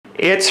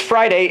It's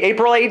Friday,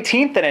 April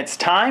 18th, and it's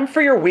time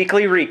for your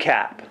weekly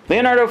recap.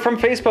 Leonardo from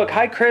Facebook,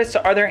 hi Chris,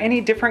 are there any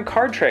different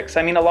card tricks?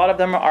 I mean, a lot of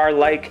them are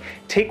like,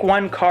 take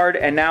one card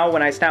and now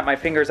when I snap my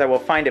fingers I will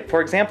find it.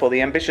 For example, the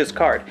ambitious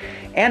card.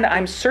 And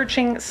I'm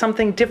searching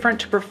something different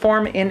to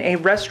perform in a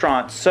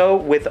restaurant, so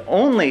with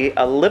only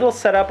a little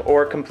setup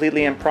or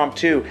completely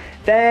impromptu.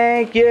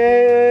 Thank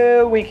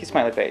you, winky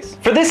smiley face.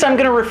 For this, I'm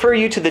gonna refer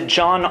you to the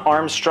John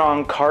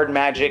Armstrong Card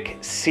Magic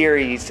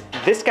series.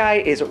 This guy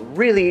is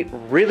really,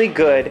 really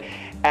good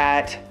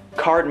at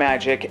card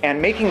magic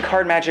and making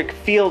card magic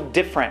feel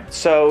different.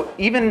 So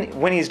even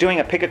when he's doing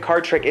a pick a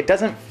card trick, it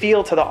doesn't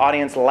feel to the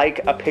audience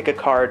like a pick a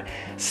card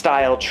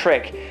style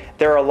trick.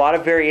 There are a lot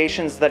of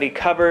variations that he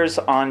covers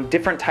on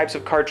different types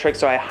of card tricks,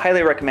 so I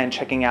highly recommend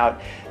checking out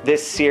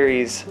this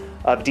series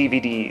of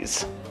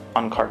DVDs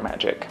on card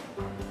magic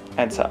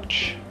and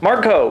such.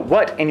 Marco,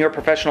 what, in your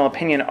professional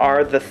opinion,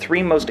 are the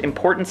 3 most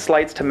important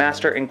sleights to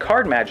master in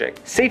card magic?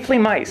 Safely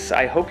mice,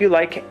 I hope you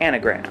like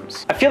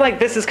anagrams. I feel like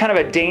this is kind of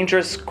a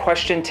dangerous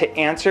question to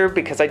answer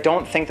because I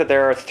don't think that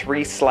there are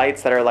 3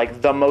 sleights that are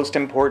like the most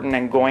important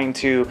and going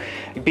to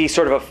be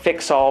sort of a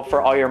fix-all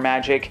for all your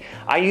magic.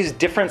 I use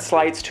different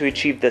sleights to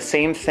achieve the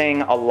same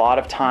thing a lot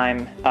of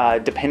time,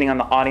 depending on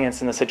the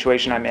audience and the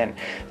situation I'm in.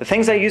 The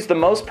things I use the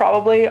most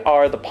probably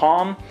are the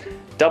palm,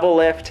 double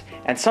lift,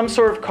 and some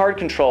sort of card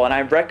control, and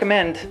I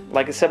recommend,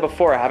 like I said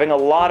before, having a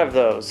lot of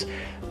those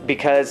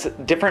because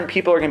different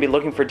people are going to be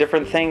looking for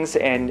different things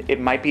and it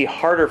might be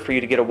harder for you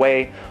to get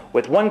away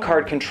with one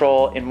card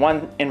control in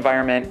one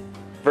environment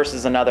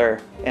versus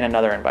another in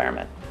another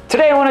environment.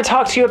 Today I want to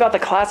talk to you about the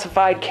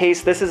classified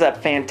case. This is a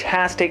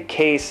fantastic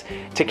case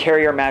to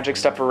carry your magic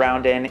stuff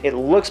around in. It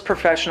looks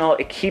professional,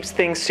 it keeps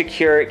things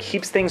secure, it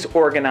keeps things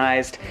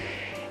organized,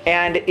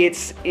 and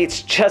it's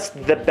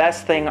just the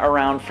best thing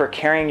around for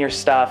carrying your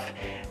stuff.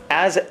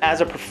 As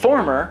a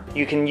performer,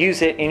 you can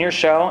use it in your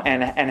show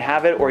and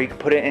have it, or you can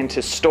put it into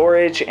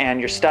storage and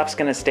your stuff's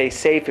gonna stay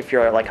safe if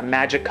you're like a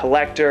magic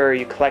collector or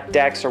you collect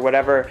decks or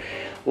whatever.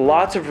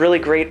 Lots of really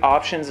great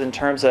options in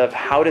terms of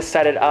how to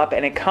set it up,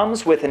 and it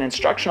comes with an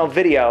instructional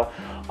video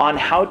on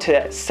how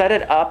to set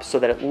it up so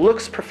that it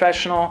looks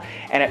professional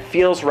and it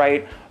feels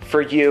right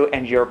for you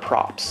and your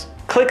props.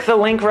 Click the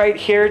link right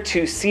here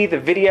to see the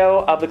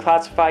video of the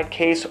classified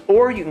case,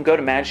 or you can go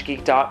to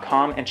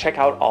magicgeek.com and check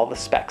out all the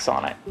specs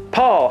on it.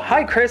 Paul,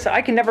 hi Chris,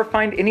 I can never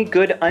find any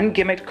good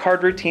ungimmicked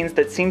card routines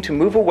that seem to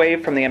move away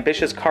from the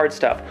ambitious card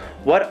stuff.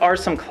 What are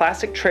some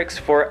classic tricks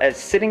for a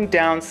sitting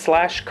down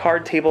 /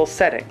 card table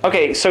setting?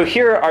 Okay, so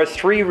here are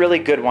 3 really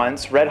good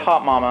ones: Red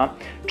Hot Mama,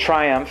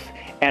 Triumph,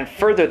 and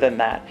Further Than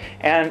That.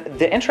 And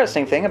the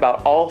interesting thing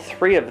about all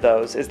 3 of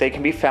those is they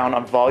can be found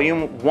on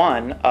volume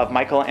 1 of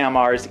Michael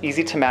Amar's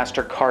Easy to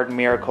Master Card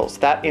Miracles.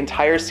 That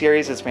entire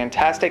series is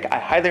fantastic. I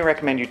highly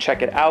recommend you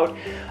check it out.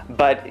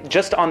 But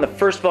just on the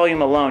first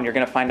volume alone, you're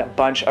gonna find a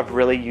bunch of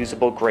really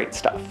usable, great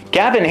stuff.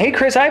 Gavin, hey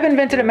Chris, I've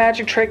invented a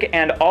magic trick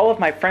and all of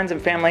my friends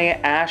and family,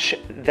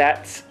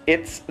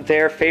 it's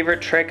their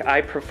favorite trick.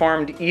 I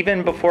performed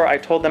even before I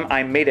told them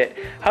I made it.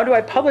 How do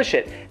I publish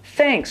it?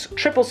 Thanks,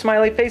 triple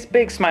smiley face,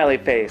 big smiley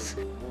face.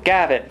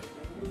 Gavin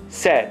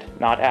said,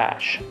 not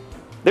Ash.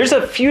 There's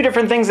a few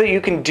different things that you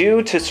can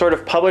do to sort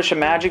of publish a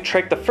magic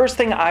trick. The first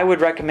thing I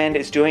would recommend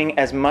is doing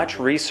as much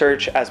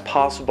research as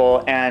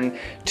possible, and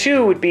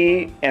 2 would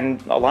be,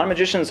 and a lot of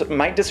magicians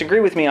might disagree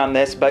with me on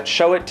this, but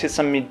show it to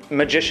some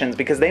magicians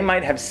because they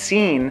might have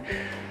seen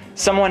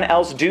someone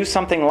else do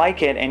something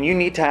like it, and you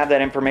need to have that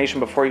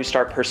information before you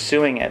start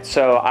pursuing it.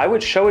 So I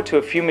would show it to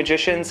a few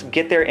magicians,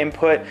 get their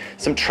input,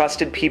 some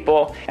trusted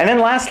people. And then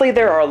lastly,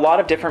 there are a lot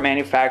of different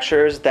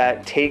manufacturers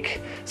that take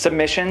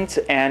submissions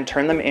and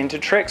turn them into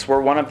tricks. We're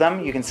one of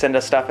them. You can send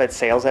us stuff at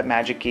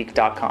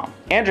sales@magicgeek.com.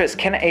 Andres,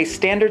 can a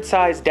standard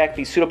size deck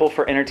be suitable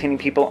for entertaining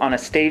people on a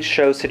stage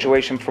show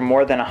situation for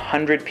more than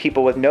 100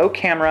 people with no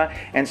camera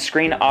and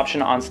screen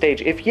option on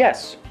stage? If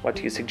yes, what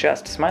do you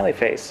suggest? Smiley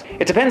face.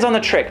 It depends on the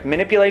trick.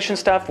 Manipulation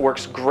stuff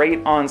works great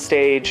on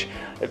stage,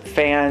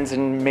 fans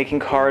and making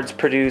cards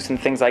produce and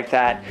things like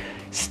that.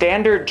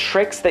 Standard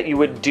tricks that you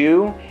would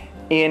do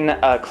in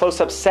a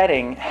close-up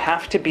setting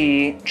have to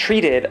be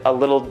treated a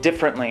little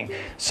differently.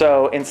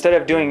 So instead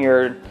of doing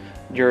your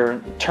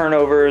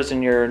turnovers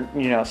and your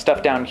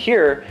stuff down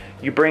here,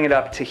 you bring it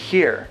up to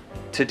here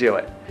to do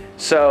it.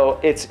 So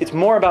it's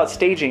more about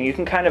staging. You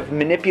can kind of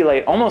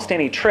manipulate almost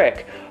any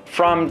trick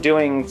from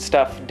doing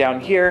stuff down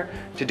here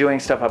to doing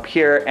stuff up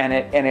here, and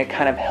it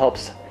kind of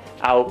helps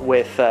out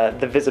with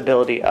the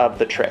visibility of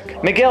the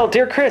trick. Miguel,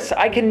 dear Chris,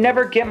 I can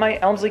never get my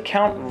Elmsley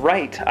count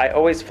right. I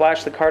always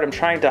flash the card I'm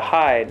trying to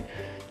hide.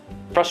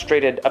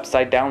 Frustrated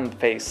upside down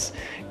face.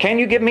 Can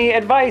you give me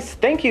advice?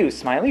 Thank you,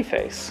 smiley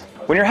face.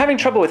 When you're having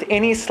trouble with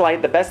any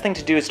sleight, the best thing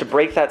to do is to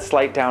break that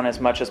sleight down as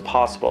much as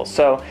possible.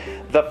 So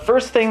the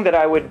first thing that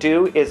I would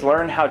do is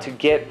learn how to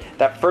get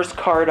that first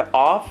card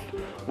off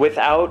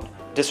without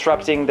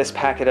disrupting this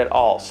packet at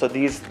all. So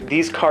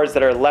these cards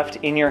that are left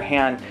in your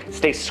hand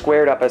stay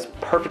squared up as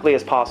perfectly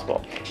as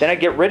possible. Then I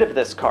get rid of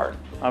this card,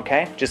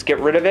 okay? Just get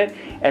rid of it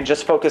and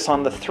just focus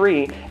on the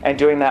 3 and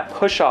doing that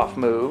push-off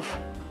move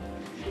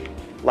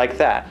like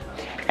that.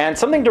 And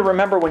something to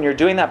remember when you're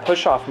doing that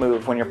push-off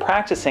move, when you're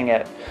practicing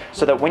it,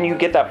 so that when you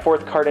get that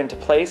fourth card into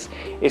place,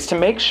 is to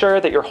make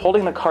sure that you're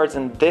holding the cards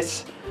in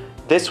this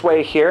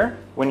way here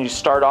when you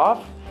start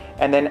off,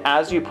 and then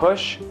as you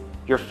push,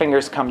 your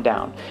fingers come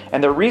down.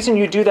 And the reason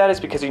you do that is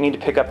because you need to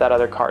pick up that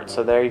other card.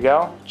 So there you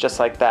go, just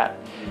like that,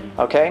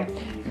 okay?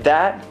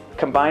 That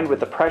combined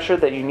with the pressure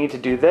that you need to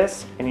do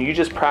this, and you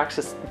just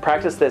practice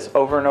this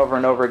over and over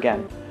and over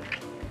again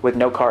with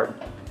no card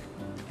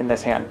in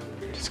this hand.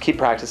 Just keep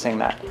practicing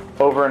that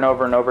over and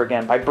over and over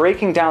again. By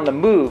breaking down the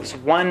moves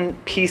one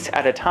piece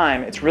at a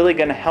time, it's really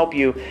gonna help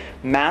you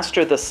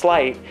master the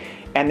sleight,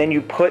 and then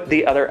you put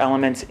the other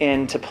elements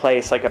into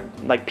place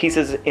like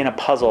pieces in a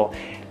puzzle,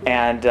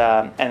 and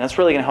that's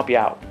really gonna help you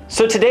out.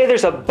 So today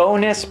there's a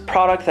bonus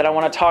product that I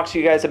wanna talk to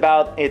you guys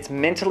about. It's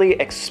Mentally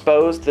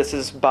Exposed. This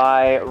is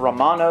by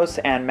Romanos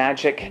and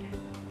Magic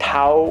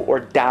Tao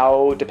or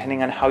Dao,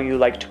 depending on how you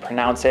like to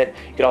pronounce it.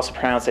 You could also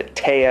pronounce it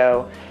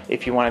Teo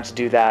if you wanted to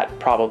do that,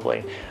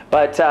 probably.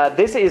 But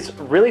this is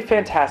really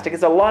fantastic.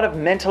 It's a lot of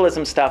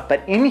mentalism stuff,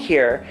 but in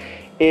here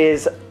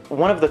is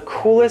one of the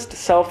coolest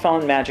cell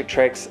phone magic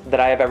tricks that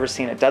I have ever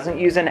seen. It doesn't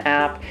use an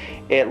app,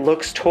 it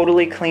looks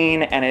totally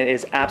clean, and it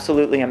is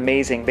absolutely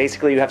amazing.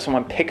 Basically, you have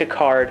someone pick a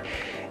card,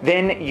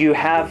 then you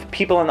have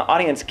people in the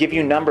audience give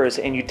you numbers,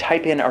 and you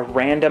type in a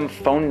random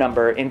phone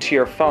number into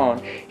your phone,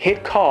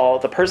 hit call,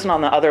 the person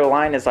on the other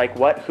line is like,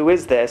 what, who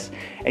is this?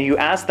 And you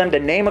ask them to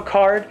name a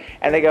card,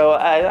 and they go,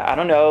 I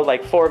don't know,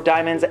 like 4 of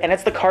diamonds, and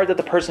it's the card that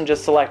the person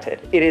just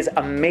selected. It is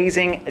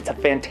amazing, it's a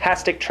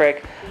fantastic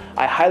trick.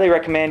 I highly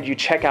recommend you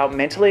check out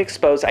Mentally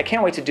Exposed. I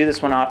can't wait to do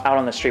this one out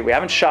on the street. We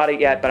haven't shot it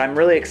yet, but I'm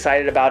really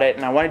excited about it,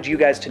 and I wanted you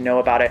guys to know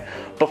about it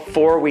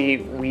before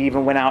we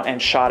even went out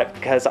and shot it,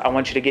 because I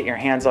want you to get your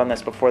hands on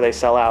this before they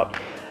sell out.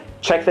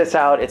 Check this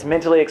out. It's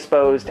Mentally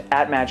Exposed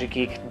at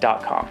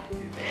magicgeek.com.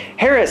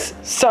 Harris,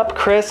 sup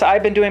Chris?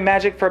 I've been doing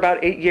magic for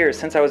about 8 years,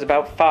 since I was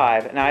about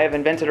 5, and I have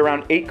invented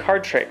around 8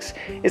 card tricks.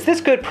 Is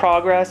this good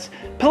progress?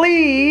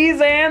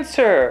 Please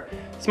answer.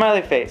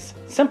 Smiley face.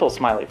 Simple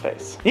smiley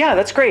face. Yeah,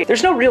 that's great.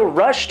 There's no real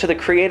rush to the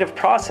creative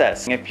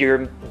process. If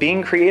you're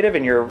being creative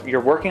and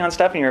you're working on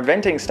stuff and you're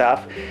inventing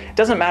stuff, it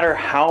doesn't matter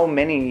how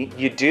many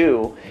you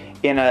do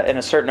in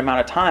a certain amount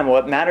of time.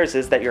 What matters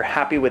is that you're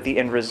happy with the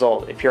end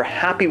result. If you're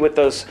happy with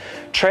those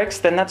tricks,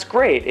 then that's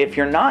great. If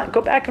you're not,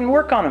 go back and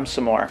work on them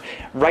some more.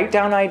 Write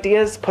down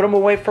ideas, put them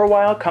away for a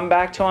while, come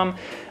back to them.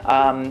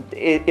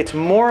 It's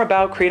more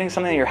about creating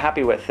something that you're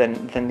happy with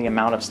than the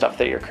amount of stuff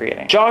that you're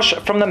creating. Josh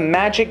from the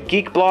Magic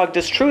Geek blog,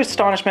 does True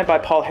Astonishment by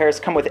Paul Harris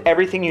come with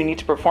everything you need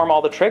to perform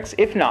all the tricks?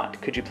 If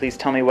not, could you please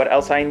tell me what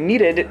else I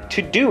needed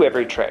to do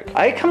every trick?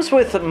 It comes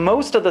with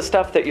most of the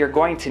stuff that you're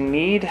going to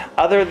need,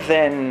 other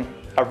than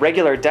a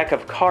regular deck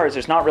of cards.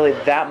 There's not really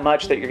that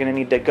much that you're going to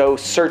need to go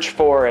search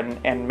for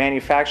and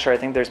manufacture. I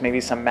think there's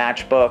maybe some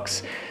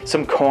matchbooks,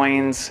 some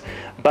coins,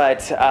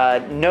 but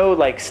no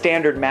like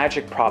standard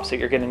magic props that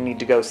you're going to need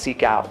to go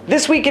seek out.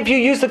 This week, if you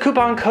use the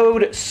coupon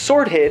code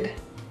SORTED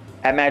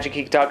at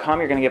magicgeek.com,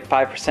 you're going to get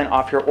 5%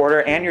 off your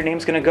order, and your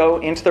name's going to go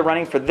into the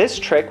running for this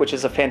trick, which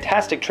is a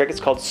fantastic trick.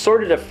 It's called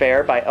Sorted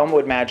Affair by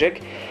Elmwood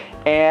Magic,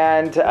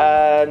 and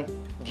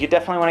you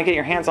definitely want to get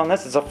your hands on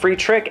this. It's a free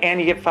trick, and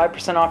you get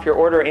 5% off your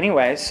order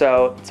anyway,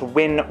 so it's a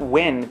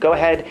win-win. Go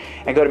ahead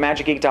and go to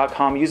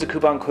magicgeek.com, use the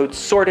coupon code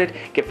SORTED,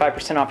 get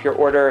 5% off your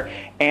order,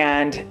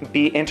 and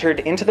be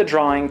entered into the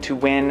drawing to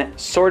win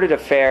Sorted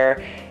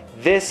Affair.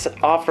 This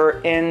offer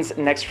ends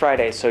next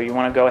Friday, so you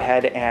want to go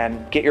ahead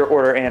and get your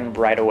order in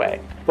right away.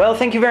 Well,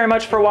 thank you very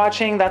much for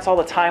watching. That's all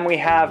the time we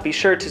have. Be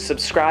sure to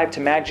subscribe to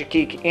Magic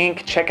Geek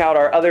Inc. Check out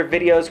our other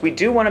videos. We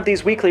do one of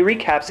these weekly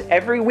recaps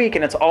every week,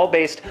 and it's all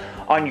based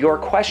on your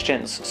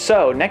questions.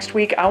 So next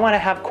week, I want to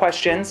have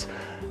questions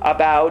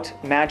about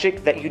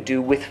magic that you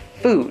do with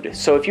food.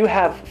 So if you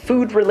have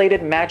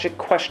food-related magic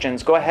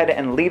questions, go ahead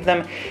and leave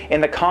them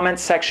in the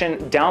comments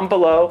section down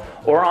below,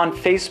 or on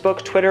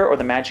Facebook, Twitter, or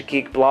the Magic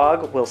Geek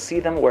blog. We'll see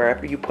them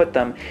wherever you put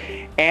them.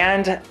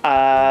 And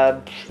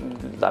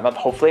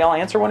hopefully I'll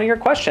answer one of your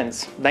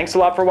questions. Thanks a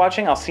lot for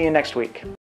watching. I'll see you next week.